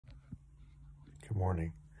Good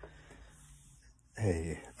morning.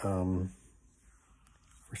 Hey,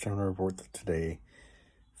 first time to report that today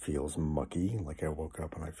feels mucky. Like I woke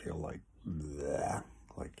up and I feel like bleh,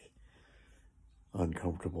 like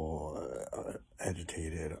uncomfortable,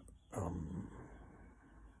 agitated, all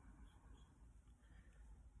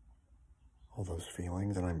those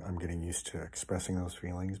feelings, and I'm getting used to expressing those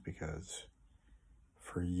feelings because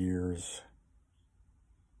for years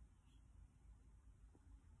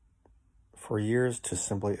to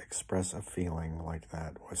simply express a feeling like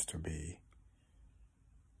that was to be,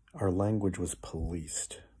 our language was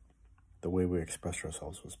policed. The way we expressed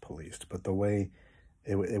ourselves was policed, but the way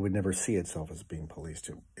it would never see itself as being policed.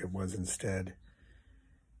 It was instead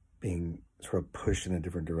being sort of pushed in a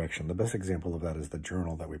different direction. The best example of that is the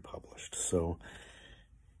journal that we published. So,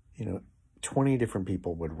 20 different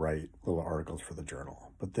people would write little articles for the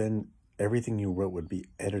journal, but then everything you wrote would be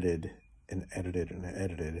edited and edited and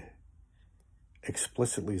edited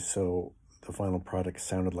explicitly, so the final product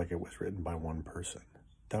sounded like it was written by one person.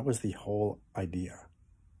 That was the whole idea.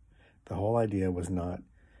 The whole idea was not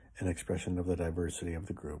an expression of the diversity of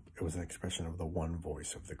the group. It was an expression of the one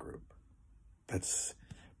voice of the group. That's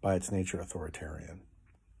by its nature authoritarian,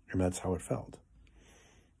 and that's how it felt.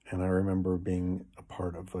 And I remember being a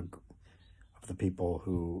part of the people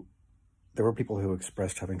who, there were people who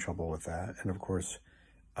expressed having trouble with that, and of course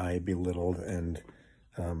I belittled and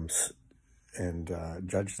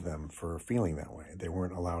judged them for feeling that way. They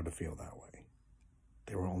weren't allowed to feel that way.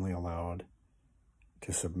 They were only allowed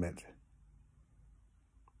to submit.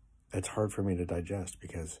 It's hard for me to digest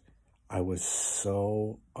because I was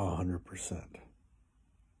so 100%.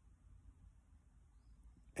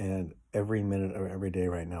 And every minute of every day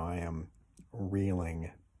right now, I am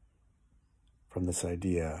reeling from this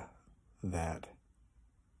idea that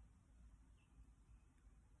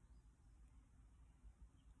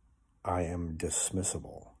I am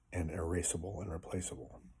dismissible and erasable and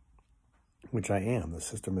replaceable, which I am. The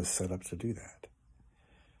system is set up to do that.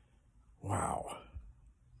 Wow.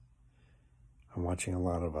 I'm watching a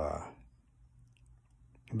lot of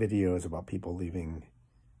videos about people leaving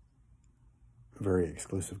very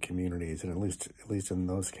exclusive communities, and at least in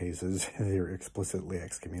those cases, they're explicitly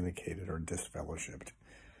excommunicated or disfellowshipped.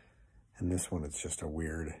 And this one, it's just a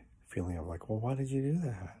weird feeling of like, well, why did you do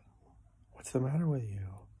that? What's the matter with you?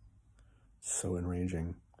 It's so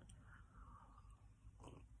enraging.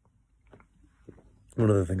 One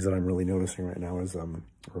of the things that I'm really noticing right now is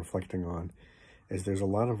reflecting on is there's a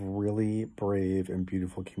lot of really brave and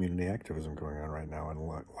beautiful community activism going on right now in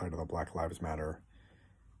light of the Black Lives Matter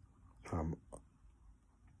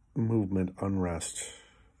movement, unrest,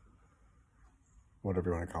 whatever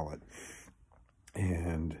you want to call it.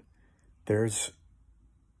 And there's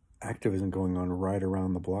activism going on right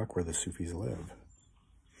around the block where the Sufis live.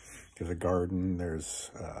 There's a garden, there's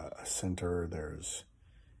a center, there's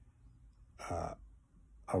a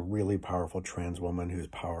really powerful trans woman who's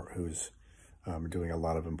doing a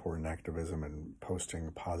lot of important activism and posting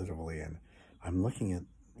positively. And I'm looking at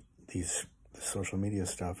the social media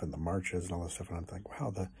stuff and the marches and all this stuff, and I'm like,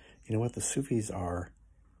 wow, you know what? The Sufis are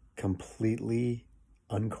completely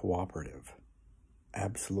uncooperative,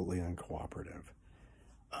 absolutely uncooperative.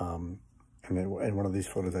 And one of these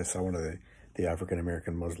photos, I saw one of the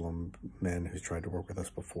African-American Muslim men who's tried to work with us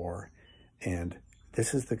before, and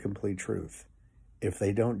this is the complete truth. If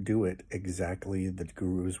they don't do it exactly the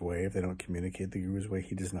Guru's way, if they don't communicate the Guru's way,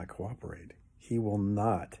 he does not cooperate. He will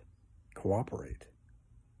not cooperate.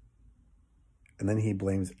 And then he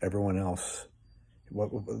blames everyone else.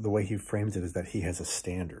 The way he frames it is that he has a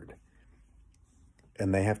standard,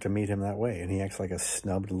 and they have to meet him that way, and he acts like a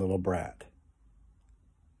snubbed little brat.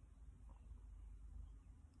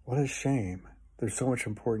 What a shame. There's so much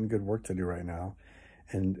important good work to do right now,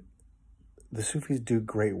 and the Sufis do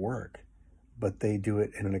great work, but they do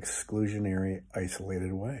it in an exclusionary,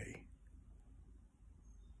 isolated way.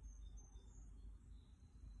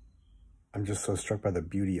 I'm just so struck by the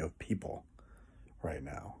beauty of people right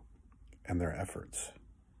now and their efforts.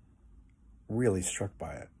 Really struck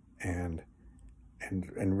by it, and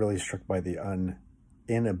really struck by the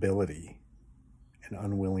inability and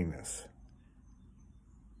unwillingness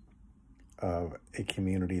of a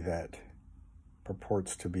community that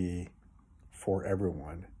purports to be for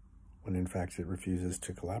everyone when in fact it refuses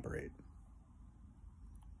to collaborate.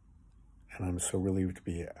 And I'm so relieved to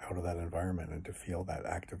be out of that environment and to feel that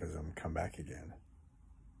activism come back again.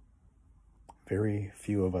 Very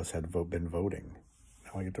few of us had been voting.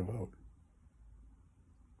 Now I get to vote.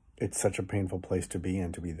 It's such a painful place to be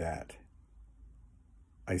in, to be that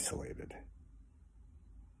isolated.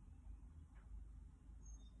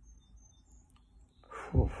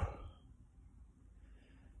 Whew.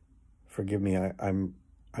 Forgive me.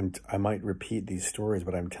 I might repeat these stories,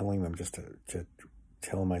 but I'm telling them just to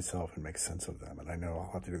tell myself and make sense of them. And I know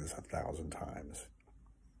I'll have to do this 1,000 times.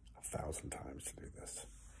 1,000 times to do this.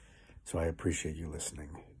 So I appreciate you listening.